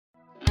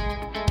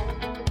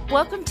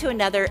Welcome to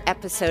another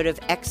episode of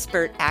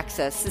Expert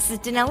Access. This is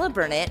Danella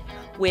Burnett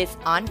with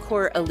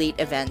Encore Elite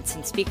Events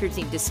and Speakers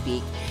Need to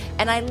Speak.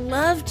 And I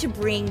love to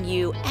bring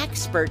you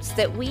experts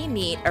that we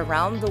meet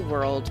around the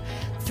world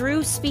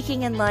through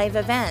speaking and live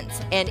events.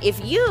 And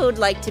if you'd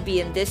like to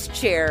be in this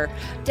chair,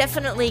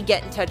 definitely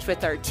get in touch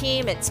with our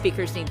team at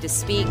Speakers Need to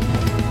Speak.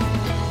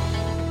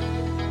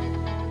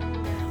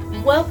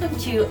 Welcome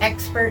to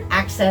Expert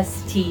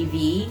Access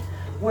TV,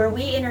 where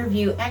we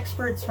interview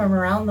experts from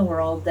around the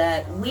world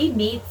that we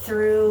meet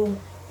through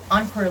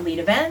Encore Elite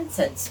Events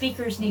and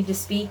Speakers Need to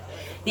Speak,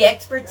 the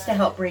experts to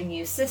help bring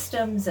you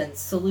systems and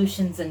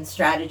solutions and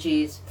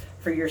strategies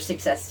for your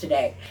success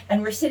today.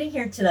 And we're sitting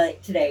here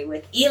today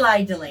with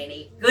Eli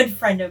Delaney, good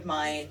friend of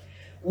mine.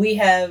 We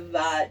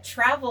have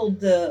traveled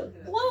the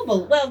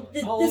global,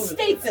 the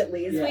States at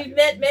least. Yeah. We've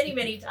met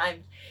many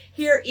times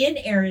here in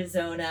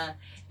Arizona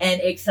and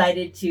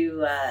excited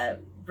to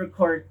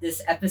record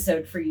this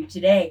episode for you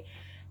today.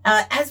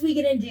 As we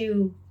get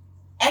into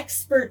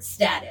expert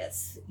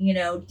status,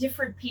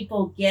 different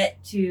people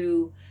get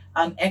to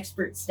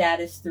expert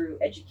status through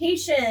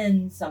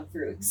education, some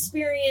through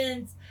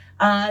experience,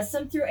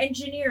 some through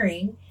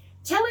engineering.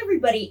 Tell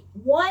everybody,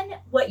 one,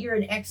 what you're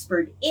an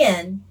expert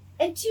in,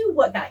 and two,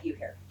 what got you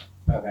here.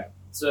 Okay,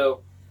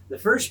 so the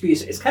first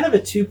piece is kind of a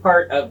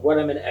two-part of what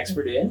I'm an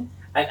expert in.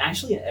 I'm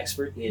actually an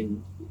expert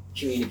in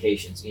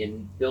communications,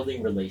 in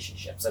building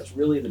relationships. That's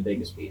really the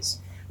biggest piece.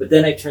 But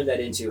then I turned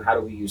that into how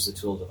do we use the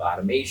tools of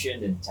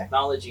automation and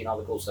technology and all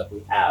the cool stuff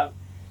we have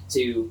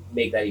to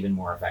make that even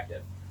more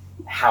effective.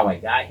 How I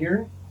got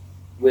here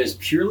was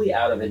purely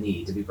out of a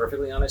need, to be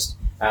perfectly honest.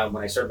 When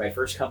I started my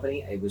first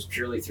company, it was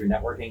purely through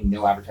networking,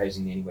 no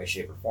advertising in any way,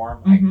 shape, or form.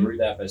 Mm-hmm. I grew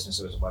that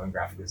business. It was a web and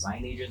graphic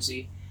design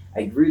agency.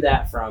 I grew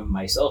that from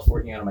myself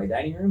working out of my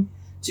dining room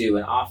to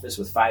an office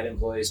with 5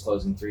 employees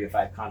closing 3 to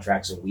 5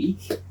 contracts a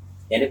week.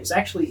 And it was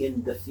actually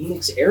in the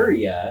Phoenix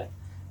area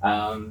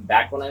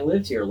back when I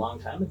lived here a long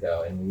time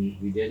ago, and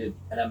we did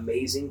an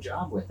amazing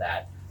job with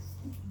that.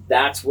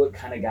 That's what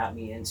kind of got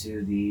me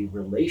into the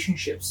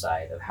relationship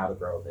side of how to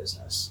grow a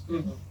business.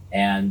 Mm-hmm.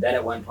 And then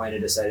at one point I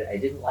decided I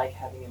didn't like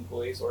having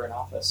employees or an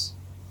office.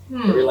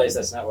 I realized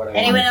that's not what I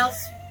wanted.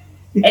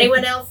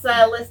 Anyone else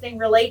listening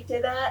relate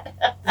to that?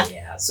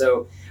 Yeah,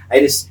 so I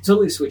just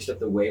totally switched up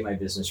the way my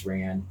business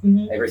ran.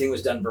 Mm-hmm. Everything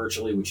was done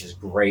virtually, which is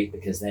great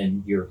because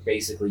then you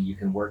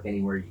can work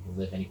anywhere, you can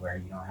live anywhere,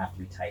 you don't have to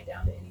be tied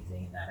down to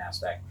anything in that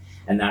aspect.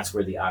 And that's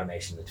where the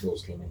automation, the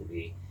tools came into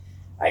be.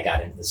 I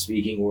got into the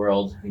speaking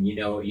world, and you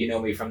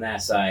know me from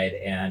that side,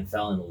 and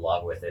fell in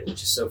love with it,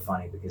 which is so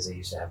funny because I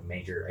used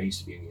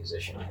to be a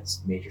musician. I had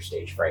major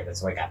stage fright.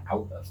 That's how I got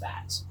out of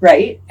that.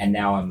 Right. And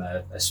now I'm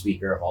a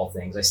speaker of all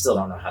things. I still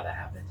don't know how that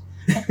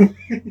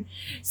happened.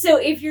 So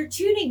if you're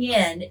tuning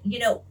in,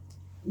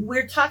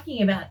 we're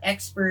talking about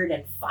expert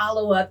and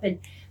follow-up and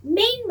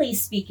mainly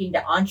speaking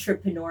to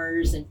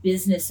entrepreneurs and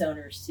business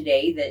owners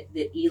today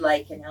that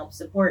Eli can help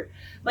support.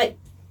 But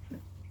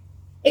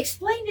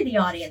explain to the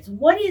audience,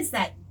 what is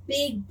that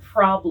big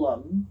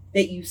problem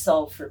that you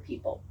solve for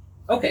people?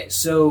 Okay,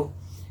 so,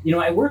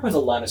 I work with a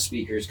lot of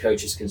speakers,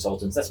 coaches,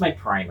 consultants. That's my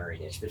primary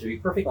niche. But to be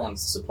perfectly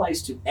honest, this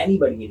applies to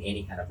anybody in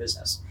any kind of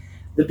business.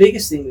 The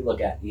biggest thing we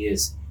look at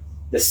is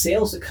the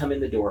sales that come in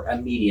the door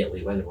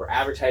immediately, whether we're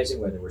advertising,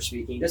 whether we're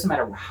speaking. It doesn't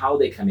matter how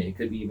they come in. It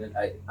could be even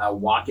a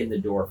walk in the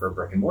door for a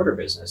brick and mortar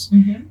business.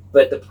 Mm-hmm.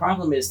 But the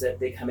problem is that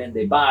they come in,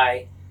 they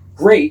buy,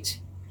 great,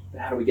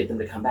 but how do we get them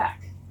to come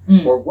back?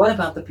 Mm. Or what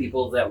about the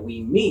people that we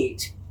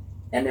meet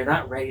and they're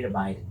not ready to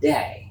buy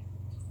today?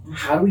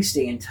 How do we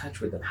stay in touch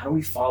with them? How do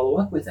we follow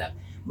up with them?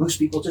 Most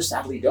people just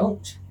sadly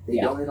don't. They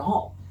don't at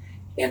all.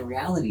 And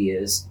reality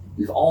is,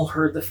 we've all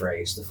heard the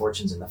phrase, the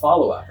fortune's in the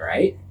follow-up,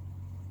 right?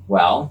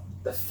 Well,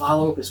 the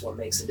follow-up is what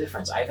makes the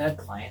difference. I've had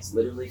clients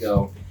literally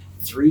go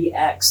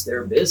 3x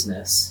their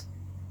business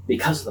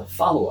because of the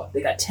follow-up.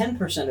 They got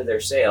 10% of their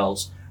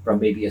sales from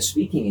maybe a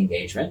speaking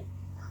engagement,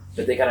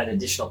 but they got an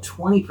additional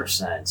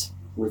 20%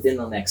 within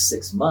the next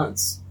 6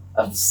 months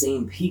of the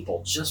same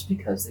people just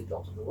because they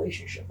built a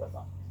relationship with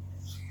them.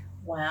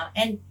 Wow.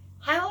 And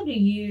how do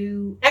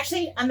you...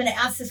 Actually, I'm going to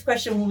ask this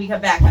question when we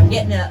come back. I'm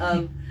getting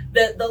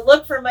the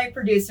look from my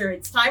producer.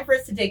 It's time for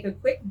us to take a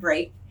quick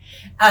break.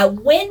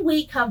 When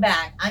we come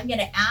back, I'm going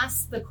to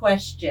ask the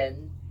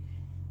question,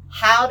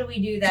 how do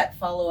we do that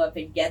follow-up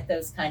and get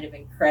those kind of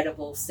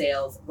incredible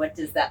sales? What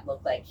does that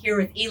look like? Here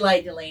with Eli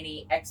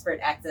Delaney,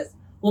 Expert Access.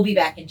 We'll be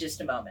back in just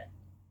a moment.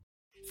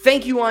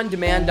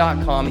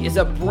 ThankYouOnDemand.com is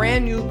a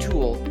brand new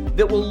tool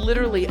that will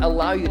literally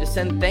allow you to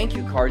send thank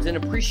you cards in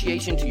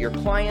appreciation to your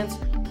clients,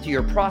 to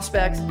your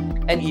prospects,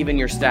 and even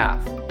your staff.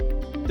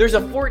 There's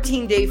a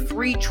 14-day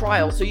free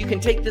trial so you can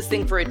take this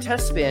thing for a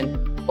test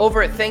spin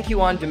over at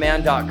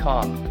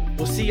ThankYouOnDemand.com.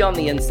 We'll see you on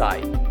the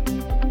inside.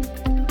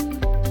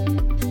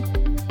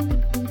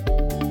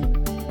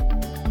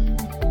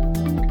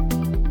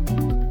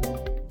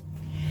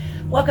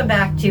 Welcome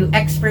back to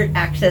Expert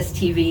Access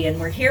TV, and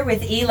we're here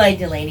with Eli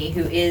Delaney,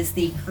 who is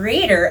the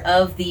creator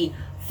of the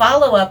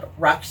follow-up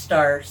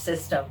rockstar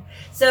system.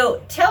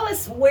 So tell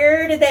us,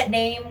 where did that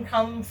name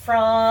come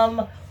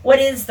from? What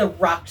is the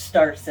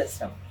rockstar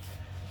system?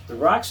 The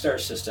rockstar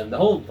system, the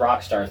whole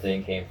rockstar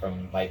thing came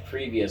from my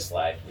previous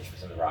life, which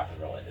was in the rock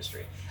and roll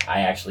industry.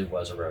 I actually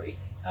was a roadie.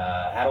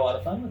 Had a lot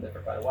of fun with it for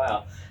quite a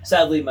while.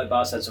 Sadly, my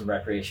boss had some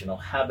recreational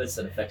habits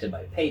that affected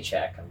my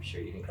paycheck. I'm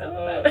sure you can kind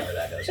of imagine where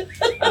that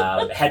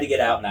goes. Had to get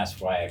out, and that's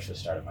why I actually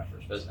started my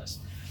first business.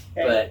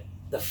 Okay. But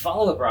the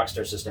follow-up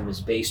rockstar system is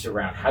based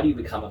around how do you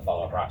become a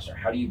follow-up rockstar?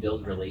 How do you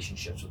build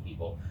relationships with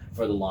people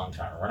for the long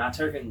term? We're not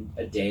talking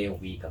a day, a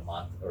week, a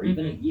month, or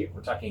even a year.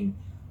 We're talking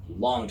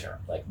long term.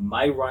 Like,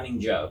 my running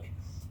joke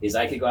is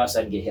I could go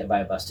outside and get hit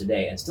by a bus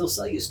today and still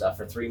sell you stuff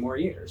for 3 more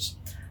years.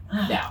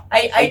 Now,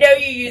 I know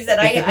you use it.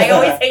 I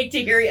always hate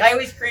to hear you. I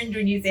always cringe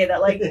when you say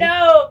that. Like,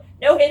 no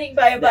hitting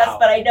by a bus, No.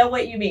 but I know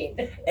what you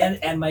mean.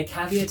 And my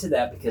caveat to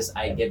that, because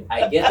I get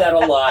that a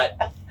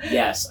lot.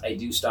 Yes, I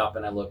do stop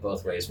and I look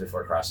both ways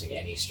before crossing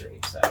any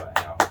street. So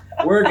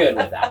we're good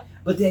with that.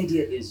 But the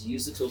idea is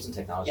use the tools and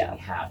technology we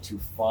have to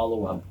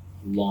follow up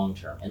long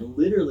term, and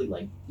literally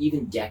like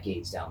even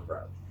decades down the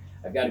road.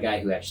 I've got a guy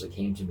who actually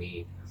came to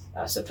me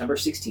September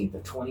 16th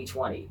of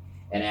 2020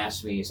 and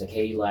asked me, he's like,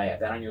 hey Eli, I've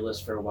been on your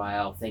list for a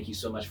while. Thank you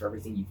so much for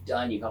everything you've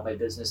done. You've helped my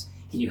business.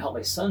 Can you help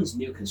my son's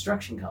new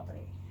construction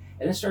company?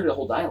 And it started a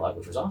whole dialogue,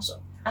 which was awesome.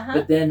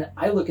 But then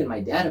I look in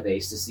my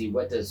database to see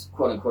what does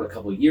quote unquote a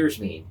couple of years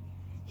mean.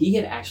 He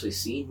had actually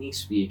seen me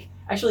speak,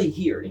 actually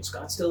here in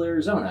Scottsdale,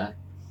 Arizona,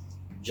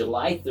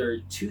 July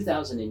 3rd,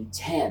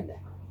 2010.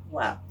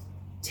 Wow.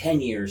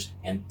 10 years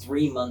and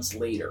 3 months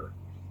later,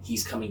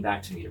 he's coming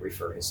back to me to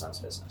refer his son's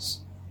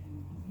business.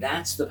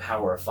 That's the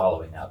power of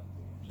following up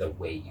the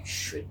way you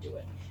should do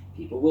it.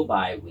 People will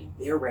buy when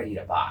they're ready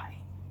to buy.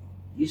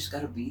 You just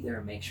got to be there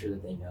and make sure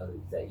that they know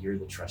that you're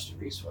the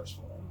trusted resource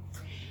for them.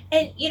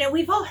 And,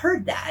 we've all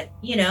heard that,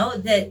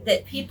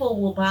 that people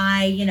will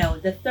buy,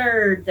 the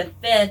 3rd, the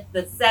 5th,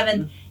 the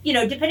 7th,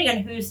 depending on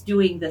who's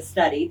doing the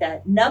study,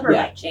 that number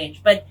might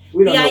change. But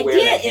We the don't know where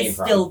idea that came is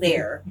from. still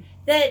there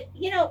that,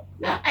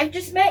 I've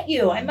just met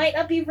you. I might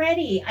not be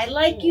ready. I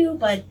like you,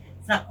 but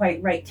it's not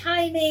quite right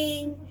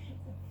timing.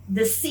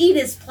 The seed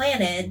is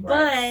planted,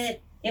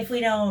 but if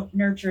we don't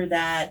nurture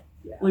that,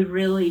 we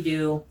really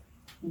do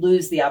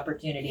lose the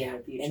opportunity in the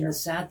future. And the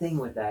sad thing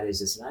with that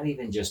is it's not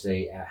even just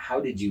how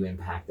did you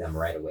impact them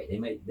right away.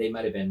 They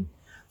might have been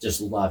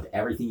just loved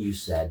everything you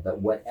said, but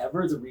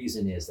whatever the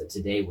reason is that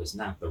today was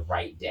not the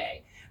right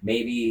day.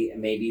 Maybe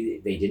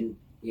they didn't,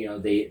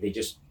 they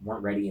just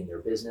weren't ready in their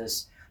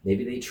business.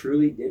 Maybe they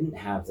truly didn't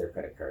have their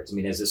credit cards. I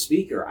mean, as a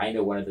speaker, I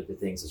know one of the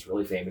things that's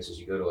really famous is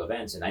you go to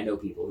events, and I know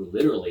people who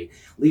literally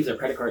leave their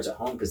credit cards at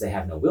home because they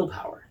have no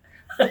willpower.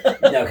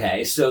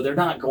 Okay, so they're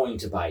not going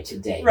to buy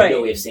today. Right.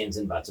 No ifs, ands,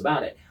 and buts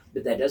about it.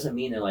 But that doesn't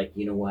mean they're like,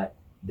 you know what,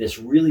 this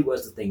really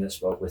was the thing that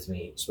spoke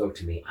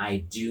to me. I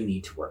do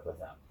need to work with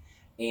them.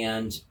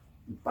 And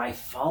by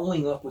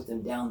following up with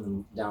them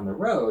down the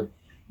road,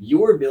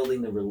 you're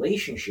building the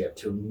relationship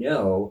to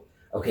know,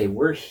 okay,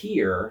 we're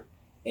here,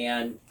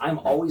 and I'm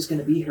always going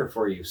to be here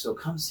for you. So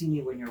come see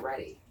me when you're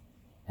ready.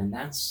 And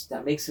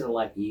that makes it a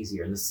lot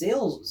easier. And the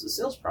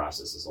sales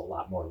process is a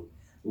lot more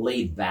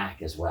laid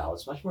back as well.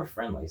 It's much more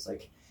friendly. It's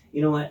like,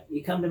 you know what?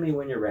 You come to me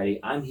when you're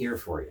ready. I'm here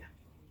for you.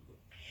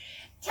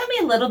 Tell me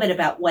a little bit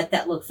about what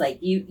that looks like.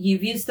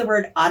 You've used the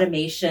word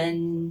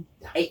automation.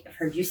 I've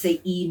heard you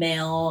say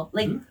email.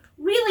 Like,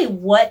 really,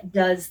 what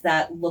does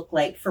that look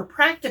like for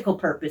practical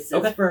purposes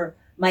for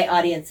my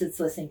audience that's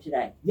listening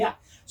today? Yeah.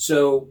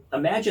 So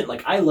imagine,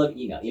 like, I love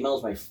email. Email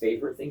is my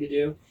favorite thing to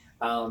do.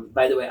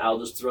 By the way, I'll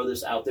just throw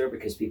this out there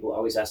because people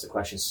always ask the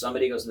question.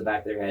 Somebody goes in the back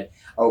of their head,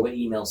 oh, but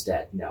email's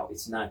dead. No,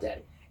 it's not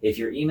dead. If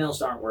your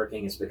emails aren't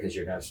working, it's because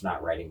you're just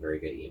not writing very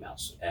good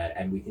emails.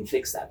 And we can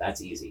fix that.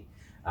 That's easy.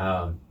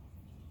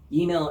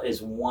 Email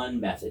is one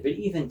method, but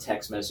even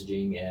text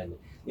messaging and,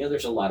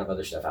 there's a lot of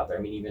other stuff out there.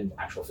 I mean, even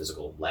actual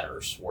physical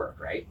letters work,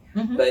 right?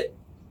 Mm-hmm. But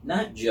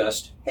not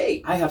just,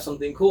 hey, I have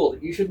something cool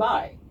that you should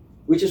buy,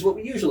 which is what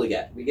we usually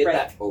get. We get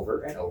that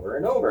over and over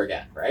and over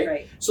again,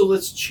 right? So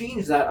let's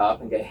change that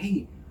up and go,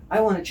 hey, I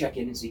want to check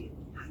in and see,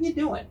 how you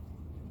doing?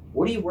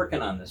 What are you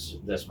working on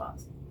this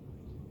month?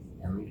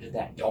 And leave it at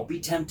that. Don't be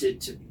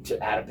tempted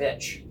to add a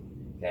pitch,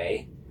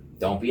 okay?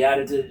 Don't be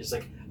added to just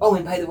like, oh,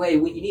 and by the way,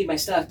 when you need my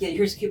stuff,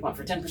 here's a coupon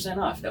for 10%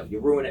 off. No, you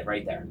ruin it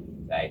right there,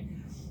 okay?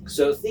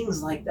 So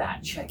things like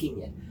that,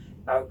 checking in,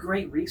 are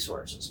great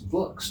resources.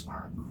 Books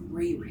are a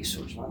great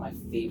resource, one of my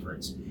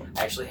favorites.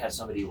 I actually had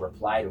somebody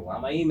reply to one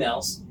of my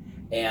emails,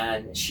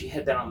 and she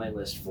had been on my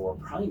list for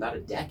probably about a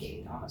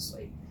decade,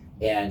 honestly.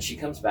 And she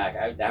comes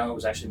back, now it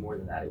was actually more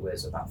than that, it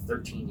was about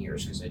 13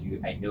 years because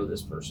I know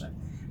this person.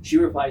 She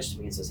replies to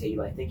me and says, hey,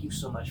 Eli, thank you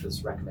so much for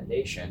this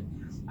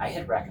recommendation. I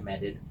had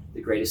recommended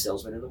The Greatest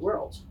Salesman in the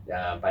World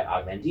by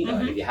Og Mandino. Mm-hmm.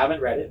 And if you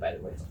haven't read it, by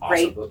the way, it's an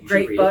awesome book. You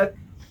should read it.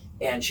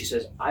 And she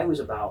says, I've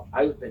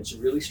been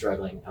really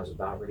struggling. I was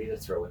about ready to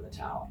throw in the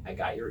towel. I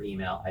got your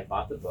email. I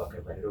bought the book. I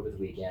read it over the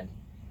weekend.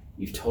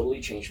 You've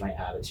totally changed my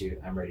attitude.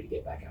 I'm ready to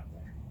get back out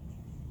there.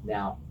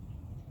 Now,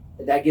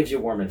 that gives you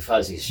warm and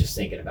fuzzies just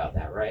thinking about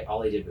that, right?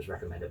 All I did was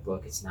recommend a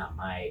book. It's not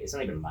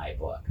even my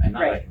book. I'm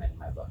not recommending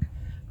my book.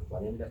 But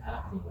what ended up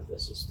happening with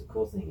this is the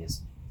cool thing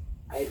is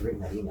I had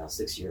written that email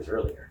 6 years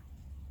earlier.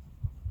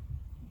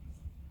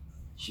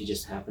 She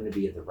just happened to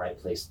be at the right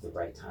place at the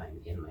right time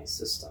in my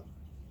system.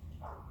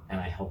 And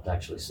I helped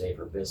actually save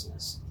her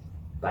business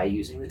by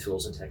using the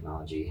tools and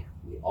technology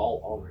we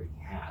all already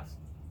have.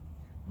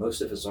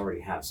 Most of us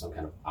already have some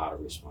kind of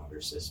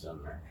autoresponder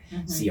system or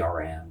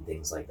CRM,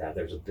 things like that.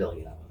 There's a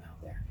billion of them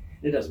out there.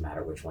 And it doesn't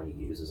matter which one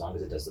you use, as long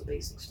as it does the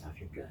basic stuff,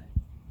 you're good.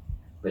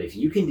 But if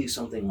you can do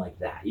something like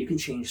that, you can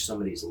change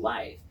somebody's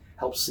life,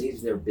 help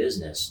save their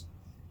business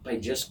by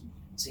just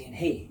saying,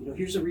 hey,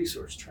 here's a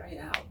resource, try it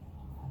out.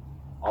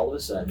 All of a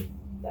sudden,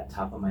 that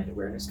top of mind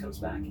awareness comes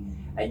back.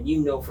 And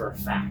you know for a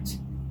fact,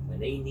 when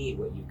they need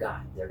what you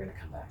got, they're going to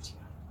come back to you.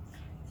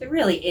 It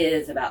really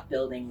is about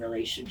building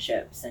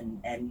relationships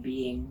and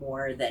being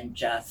more than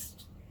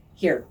just,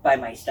 here, buy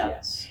my stuff.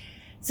 Yes.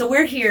 So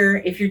we're here,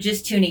 if you're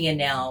just tuning in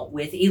now,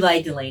 with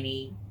Eli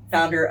Delaney,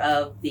 founder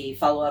of the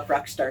Follow Up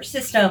Rockstar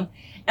System.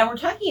 And we're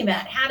talking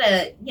about how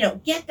to,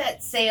 get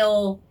that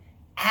sale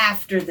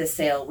after the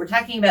sale. We're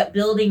talking about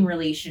building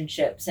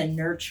relationships and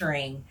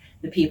nurturing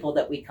the people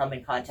that we come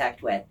in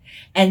contact with.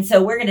 And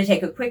so we're going to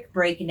take a quick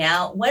break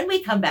now. When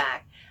we come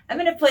back, I'm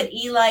going to put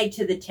Eli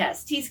to the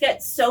test. He's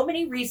got so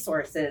many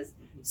resources,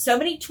 so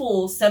many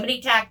tools, so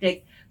many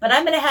tactics, but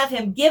I'm going to have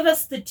him give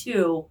us the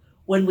 2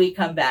 when we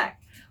come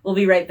back. We'll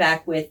be right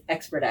back with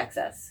Expert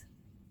Access.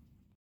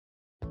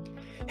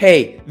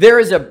 Hey, there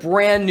is a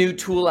brand new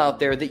tool out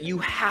there that you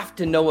have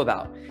to know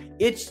about.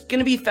 It's going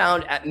to be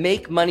found at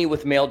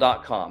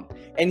makemoneywithmail.com.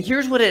 And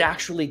here's what it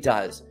actually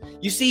does.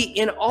 You see,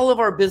 in all of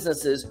our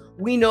businesses,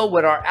 we know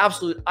what our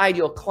absolute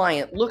ideal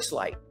client looks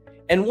like.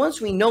 And once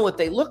we know what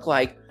they look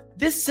like,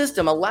 this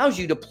system allows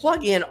you to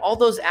plug in all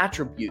those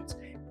attributes,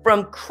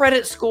 from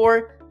credit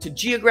score to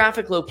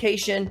geographic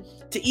location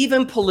to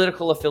even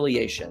political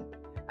affiliation.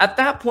 At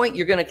that point,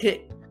 you're going to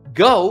hit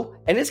go,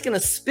 and it's going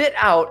to spit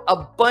out a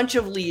bunch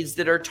of leads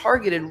that are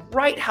targeted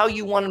right how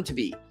you want them to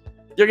be.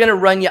 They're going to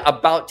run you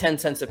about 10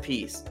 cents a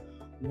piece.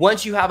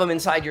 Once you have them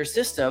inside your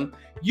system,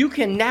 you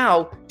can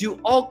now do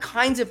all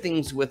kinds of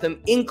things with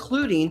them,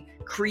 including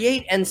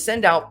create and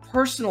send out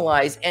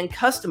personalized and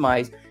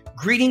customized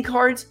greeting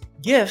cards,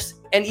 gifts,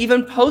 and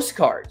even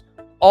postcards,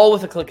 all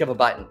with a click of a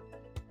button.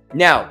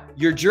 Now,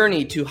 your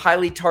journey to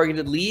highly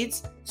targeted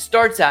leads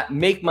starts at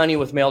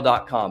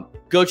makemoneywithmail.com.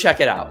 Go check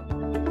it out.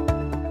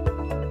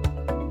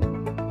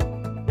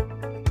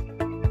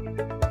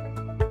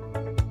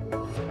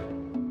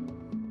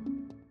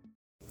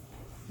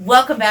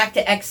 Welcome back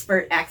to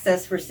Expert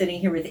Access. We're sitting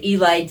here with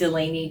Eli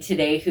Delaney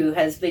today, who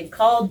has been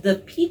called the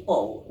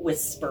People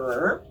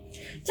Whisperer.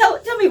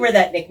 Tell me where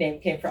that nickname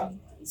came from.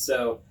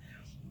 So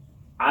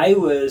I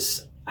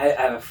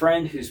have a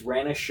friend who's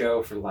ran a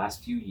show for the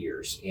last few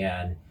years,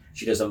 and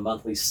she does a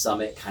monthly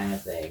summit kind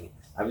of thing.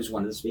 I was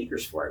one of the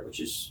speakers for it, which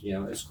is, it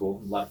was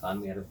cool, a lot of fun.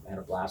 We had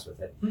a blast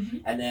with it. Mm-hmm.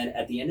 And then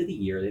at the end of the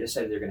year, they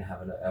decided they're going to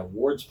have an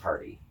awards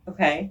party.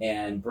 Okay.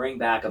 And bring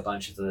back a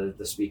bunch of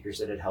the speakers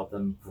that had helped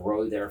them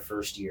grow their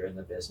first year in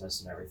the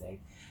business and everything.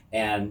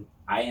 And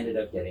I ended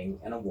up getting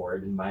an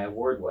award, and my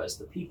award was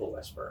the People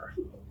Whisperer.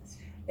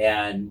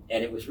 And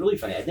it was really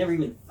funny. I'd never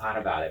even thought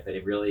about it, but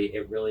it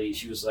really,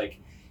 she was like,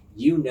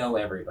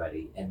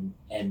 everybody,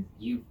 and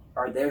you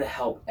are there to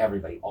help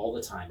everybody all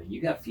the time. And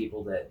you got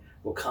people that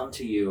will come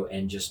to you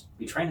and just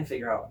be trying to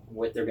figure out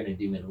what they're going to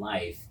do in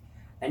life.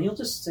 And you'll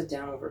just sit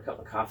down over a cup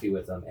of coffee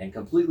with them and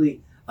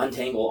completely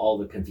untangle all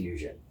the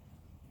confusion.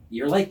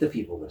 You're like the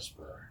People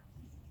Whisperer.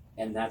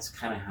 And that's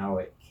kind of how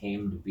it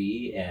came to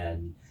be.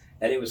 And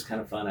it was kind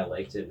of fun. I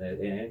liked it.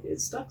 And it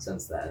stuck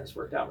since then. It's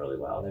worked out really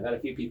well. And I've had a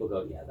few people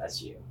go, yeah,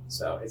 that's you.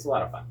 So it's a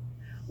lot of fun.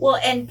 Well,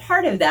 and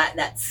part of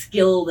that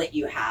skill that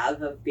you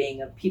have of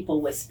being a people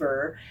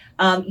whisperer,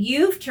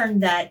 you've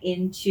turned that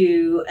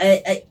into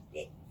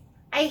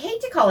I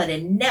hate to call it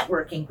a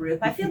networking group.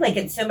 I feel like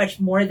it's so much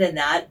more than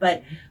that,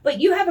 but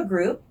you have a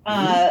group,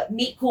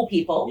 Meet Cool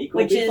People,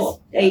 which is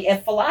a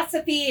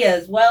philosophy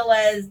as well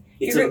as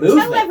it's a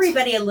movement. Tell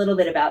everybody a little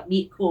bit about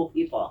Meet Cool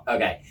People.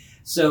 Okay.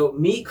 So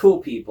Meet Cool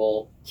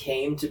People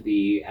came to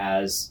be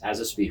as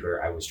a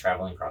speaker. I was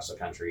traveling across the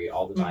country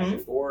all the time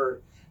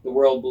before the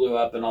world blew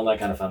up and all that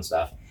kind of fun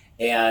stuff.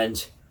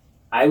 And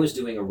I was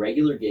doing a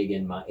regular gig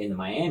in the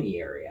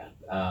Miami area.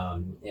 I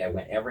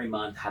went every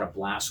month, had a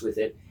blast with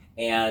it.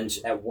 And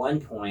at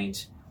one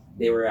point,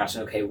 they were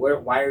asking, okay,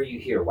 why are you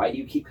here? Why do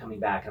you keep coming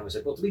back? And I was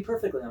like, well, to be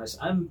perfectly honest,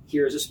 I'm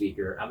here as a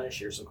speaker. I'm going to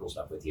share some cool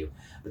stuff with you.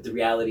 But the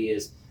reality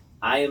is,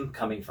 I am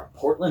coming from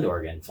Portland,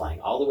 Oregon, flying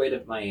all the way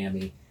to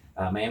Miami,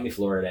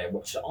 Florida,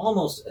 which is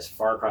almost as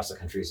far across the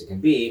country as it can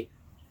be.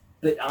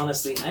 But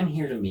honestly, I'm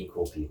here to meet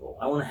cool people.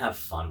 I want to have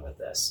fun with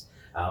this.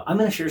 I'm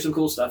going to share some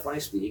cool stuff when I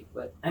speak,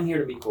 but I'm here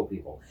to meet cool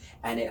people.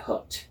 And it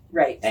hooked.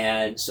 Right.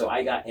 And so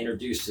I got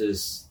introduced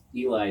as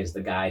Eli is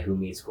the guy who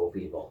meets cool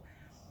people.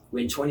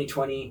 When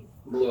 2020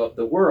 blew up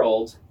the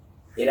world,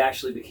 it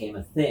actually became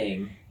a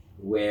thing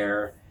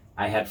where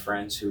I had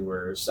friends who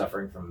were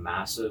suffering from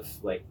massive,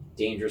 like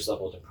dangerous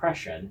level of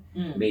depression,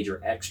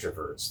 major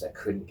extroverts that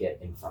couldn't get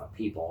in front of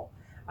people.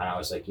 And I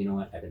was like, you know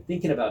what? I've been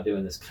thinking about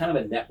doing this kind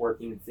of a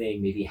networking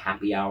thing, maybe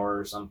happy hour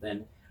or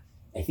something.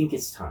 I think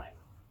it's time.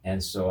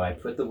 And so I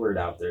put the word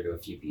out there to a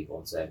few people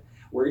and said,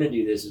 we're going to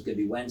do this. It's going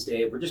to be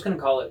Wednesday. We're just going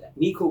to call it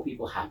Meet Cool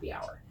People Happy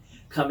Hour.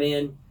 Come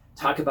in,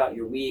 talk about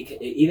your week.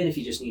 Even if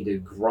you just need to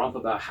grump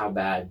about how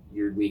bad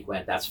your week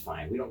went, that's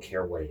fine. We don't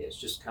care what it is.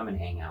 Just come and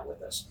hang out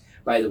with us.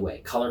 By the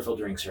way, colorful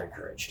drinks are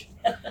encouraged.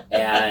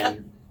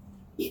 And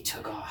it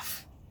took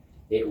off.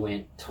 It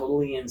went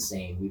totally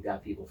insane. We've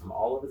got people from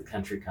all over the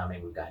country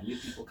coming. We've got new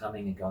people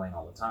coming and going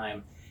all the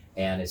time.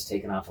 And it's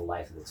taken off a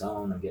life of its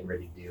own. I'm getting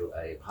ready to do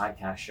a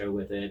podcast show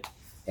with it.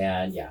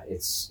 And yeah,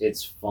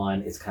 it's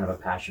fun. It's kind of a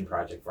passion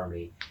project for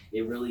me.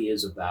 It really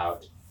is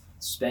about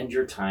spend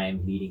your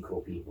time meeting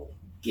cool people.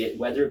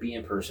 Whether it be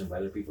in person,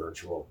 whether it be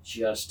virtual,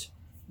 just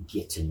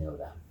get to know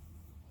them.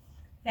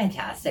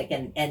 Fantastic.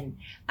 And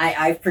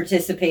I've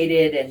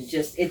participated, and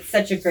just it's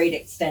such a great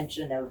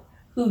extension of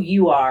who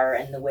you are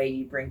and the way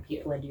you bring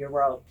people into your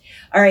world.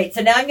 All right,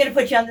 so now I'm going to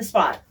put you on the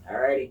spot. All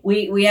righty.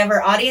 We have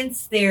our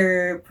audience.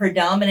 They're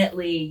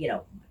predominantly,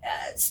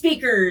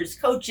 speakers,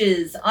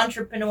 coaches,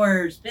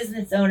 entrepreneurs,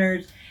 business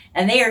owners,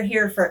 and they are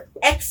here for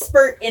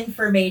expert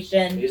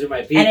information. These are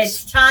my peeps. And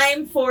it's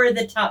time for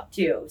the top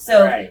two.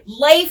 So right.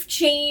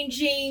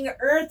 Life-changing,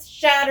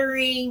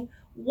 earth-shattering,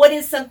 what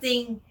is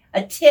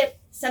a tip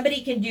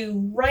somebody can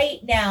do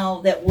right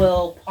now that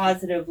will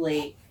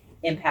positively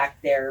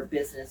impact their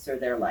business or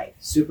their life?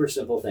 Super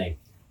simple thing.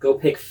 Go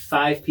pick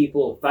 5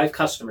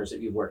 customers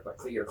that you've worked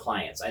with, your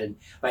clients. And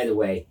by the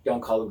way,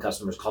 don't call them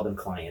customers, call them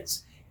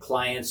clients.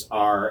 Clients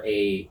are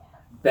a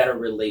better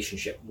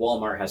relationship.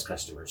 Walmart has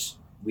customers.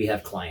 We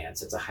have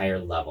clients. It's a higher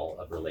level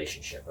of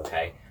relationship,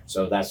 okay?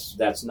 So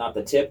that's not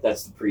the tip,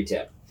 that's the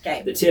pre-tip.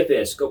 Okay. The tip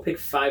is go pick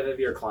 5 of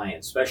your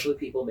clients, especially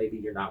people maybe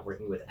you're not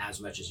working with as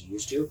much as you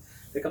used to.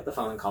 Pick up the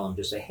phone and call them.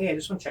 Just say, hey, I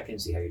just want to check in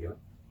and see how you're doing.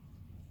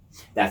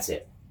 That's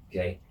it,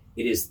 okay?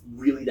 It is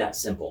really that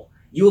simple.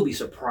 You will be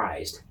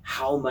surprised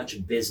how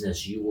much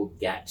business you will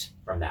get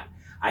from that.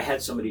 I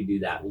had somebody do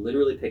that,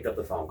 literally picked up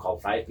the phone,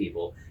 called 5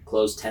 people,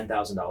 closed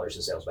 $10,000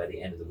 in sales by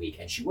the end of the week.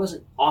 And she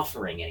wasn't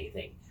offering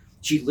anything.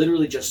 She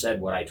literally just said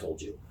what I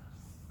told you.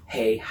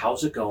 Hey,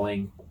 how's it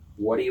going?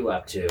 What are you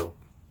up to?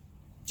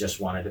 Just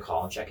wanted to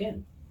call and check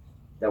in.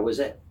 That was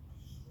it.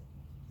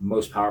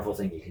 Most powerful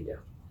thing you can do.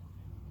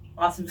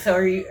 Awesome.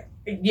 So do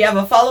you have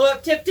a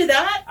follow-up tip to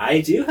that? I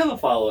do have a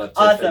follow-up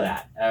tip for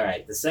that. All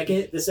right. The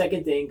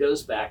second thing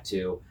goes back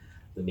to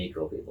the Meet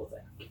Cool People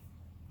thing.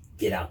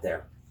 Get out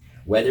there.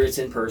 Whether it's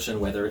in person,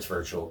 whether it's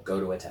virtual, go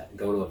to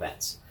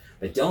events.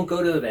 But don't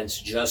go to events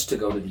just to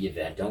go to the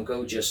event. Don't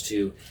go just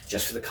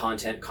for the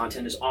content.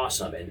 Content is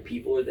awesome, and the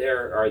people are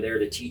there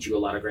to teach you a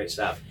lot of great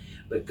stuff.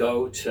 But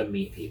go to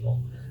meet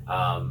people.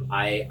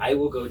 I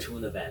will go to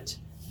an event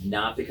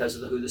not because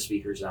of who the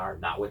speakers are,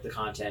 not what the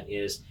content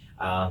is.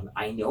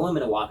 I know I'm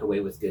going to walk away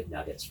with good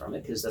nuggets from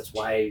it because that's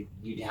why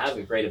you'd have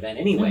a great event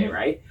anyway,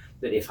 right?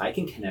 But if I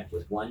can connect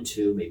with 1,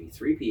 2, maybe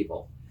 3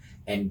 people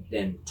and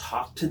then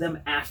talk to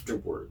them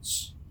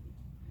afterwards,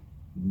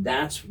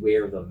 that's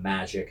where the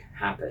magic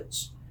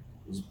happens.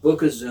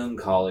 Book a Zoom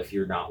call if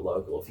you're not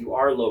local. If you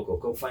are local,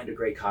 go find a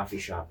great coffee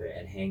shop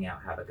and hang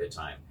out, have a good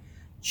time.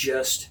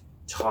 Just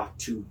talk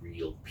to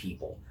real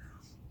people.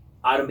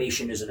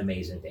 Automation is an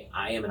amazing thing.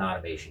 I am an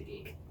automation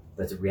geek.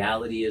 But the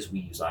reality is we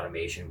use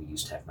automation, we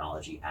use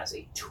technology as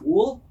a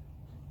tool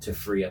to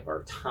free up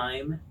our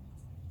time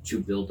to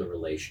build the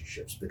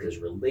relationships, because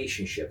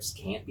relationships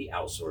can't be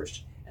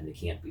outsourced and they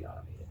can't be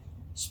automated.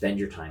 Spend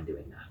your time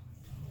doing that.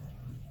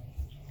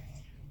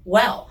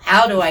 Well,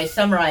 how do I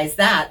summarize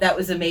that? That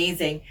was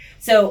amazing.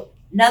 So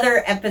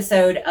another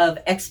episode of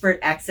Expert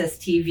Access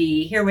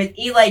TV here with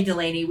Eli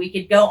Delaney. We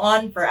could go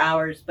on for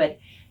hours, but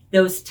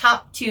those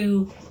top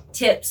 2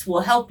 tips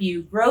will help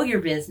you grow your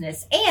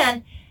business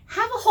and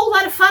have a whole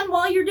lot of fun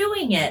while you're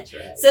doing it.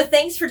 Right. So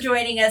thanks for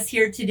joining us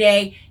here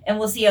today, and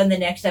we'll see you on the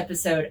next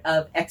episode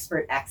of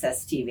Expert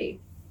Access TV.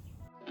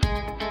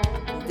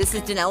 This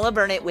is Danella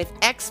Burnett with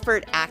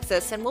Expert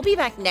Access, and we'll be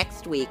back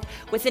next week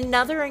with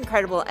another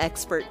incredible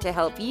expert to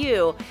help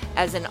you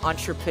as an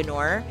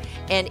entrepreneur.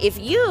 And if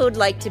you'd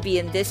like to be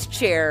in this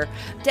chair,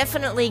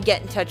 definitely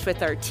get in touch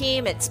with our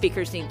team at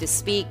Speakers Need to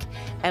Speak,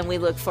 and we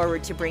look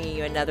forward to bringing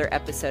you another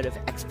episode of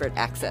Expert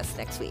Access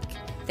next week.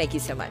 Thank you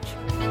so much.